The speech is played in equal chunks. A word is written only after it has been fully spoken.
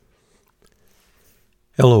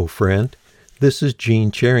Hello, friend. This is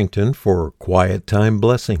Gene Charrington for Quiet Time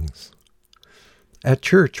Blessings. At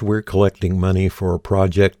church, we're collecting money for a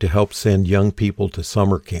project to help send young people to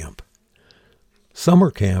summer camp.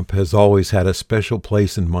 Summer camp has always had a special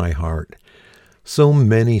place in my heart. So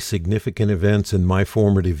many significant events in my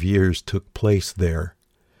formative years took place there.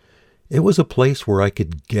 It was a place where I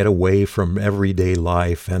could get away from everyday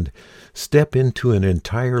life and step into an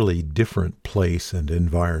entirely different place and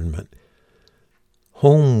environment.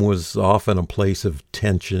 Home was often a place of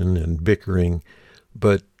tension and bickering,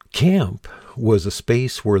 but camp was a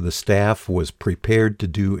space where the staff was prepared to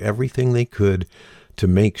do everything they could to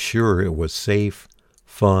make sure it was safe,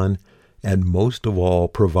 fun, and most of all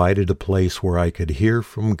provided a place where I could hear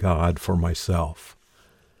from God for myself.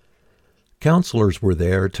 Counselors were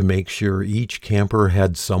there to make sure each camper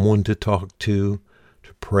had someone to talk to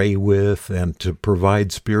pray with, and to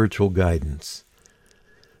provide spiritual guidance.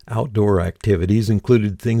 Outdoor activities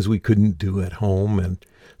included things we couldn't do at home, and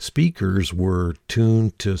speakers were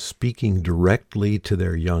tuned to speaking directly to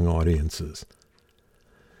their young audiences.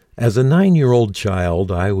 As a 9-year-old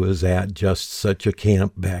child, I was at just such a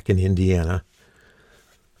camp back in Indiana.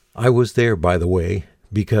 I was there, by the way,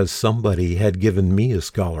 because somebody had given me a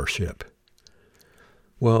scholarship.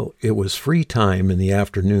 Well, it was free time in the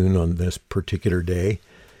afternoon on this particular day,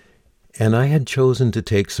 and I had chosen to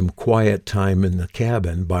take some quiet time in the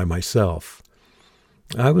cabin by myself.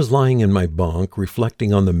 I was lying in my bunk,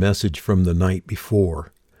 reflecting on the message from the night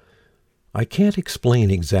before. I can't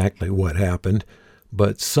explain exactly what happened,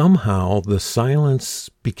 but somehow the silence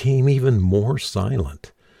became even more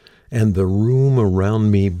silent, and the room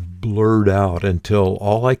around me blurred out until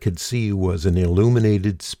all I could see was an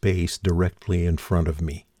illuminated space directly in front of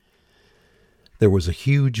me. There was a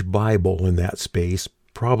huge Bible in that space,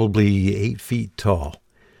 probably 8 feet tall.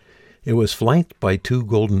 It was flanked by 2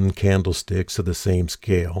 golden candlesticks of the same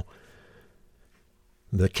scale.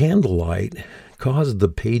 The candlelight caused the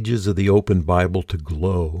pages of the open Bible to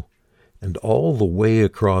glow, and all the way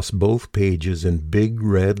across both pages in big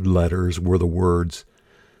red letters were the words,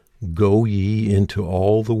 "Go ye into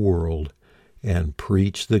all the world, and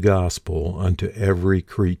preach the gospel unto every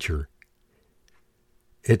creature."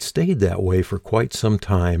 It stayed that way for quite some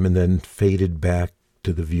time and then faded back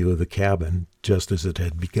to the view of the cabin, just as it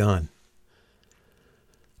had begun.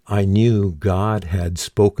 I knew God had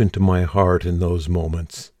spoken to my heart in those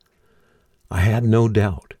moments. I had no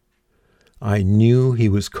doubt. I knew He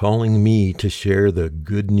was calling me to share the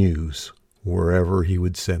good news wherever He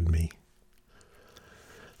would send me.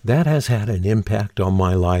 That has had an impact on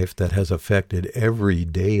my life that has affected every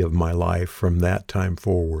day of my life from that time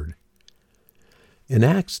forward. In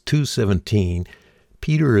Acts 2:17,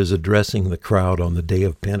 Peter is addressing the crowd on the day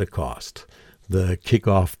of Pentecost, the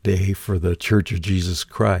kickoff day for the Church of Jesus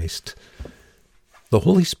Christ. The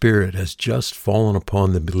Holy Spirit has just fallen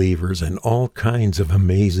upon the believers, and all kinds of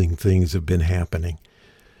amazing things have been happening.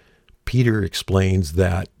 Peter explains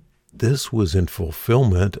that this was in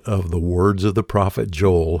fulfillment of the words of the prophet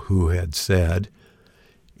Joel, who had said,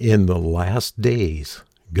 "In the last days,"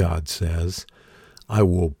 God says, "I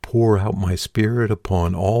will pour out my Spirit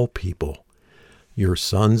upon all people. Your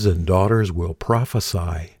sons and daughters will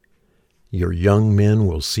prophesy. Your young men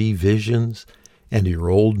will see visions, and your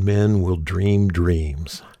old men will dream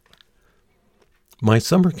dreams." My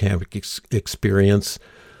summer camp experience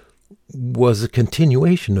was a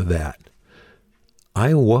continuation of that.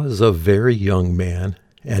 I was a very young man,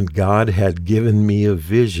 and God had given me a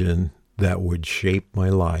vision that would shape my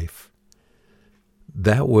life.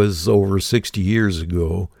 That was over 60 years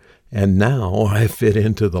ago, and now I fit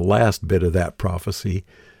into the last bit of that prophecy,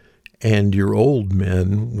 "And your old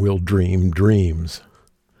men will dream dreams."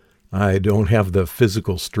 I don't have the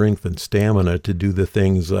physical strength and stamina to do the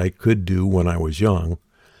things I could do when I was young,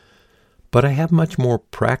 but I have much more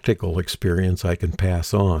practical experience I can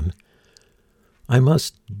pass on. I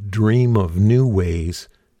must dream of new ways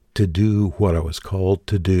to do what I was called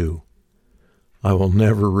to do. I will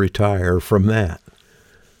never retire from that.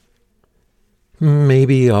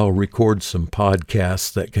 Maybe I'll record some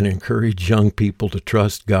podcasts that can encourage young people to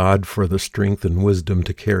trust God for the strength and wisdom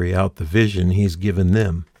to carry out the vision He's given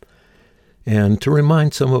them, and to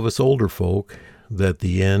remind some of us older folk that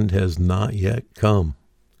the end has not yet come.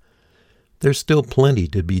 There's still plenty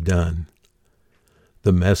to be done.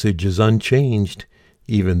 The message is unchanged,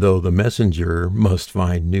 even though the messenger must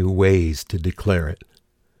find new ways to declare it.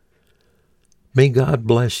 May God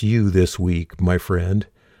bless you this week, my friend,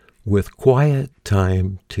 with quiet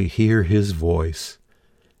time to hear His voice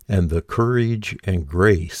and the courage and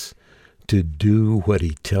grace to do what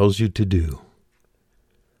He tells you to do.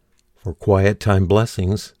 For Quiet Time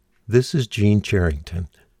Blessings, This is Gene Charrington.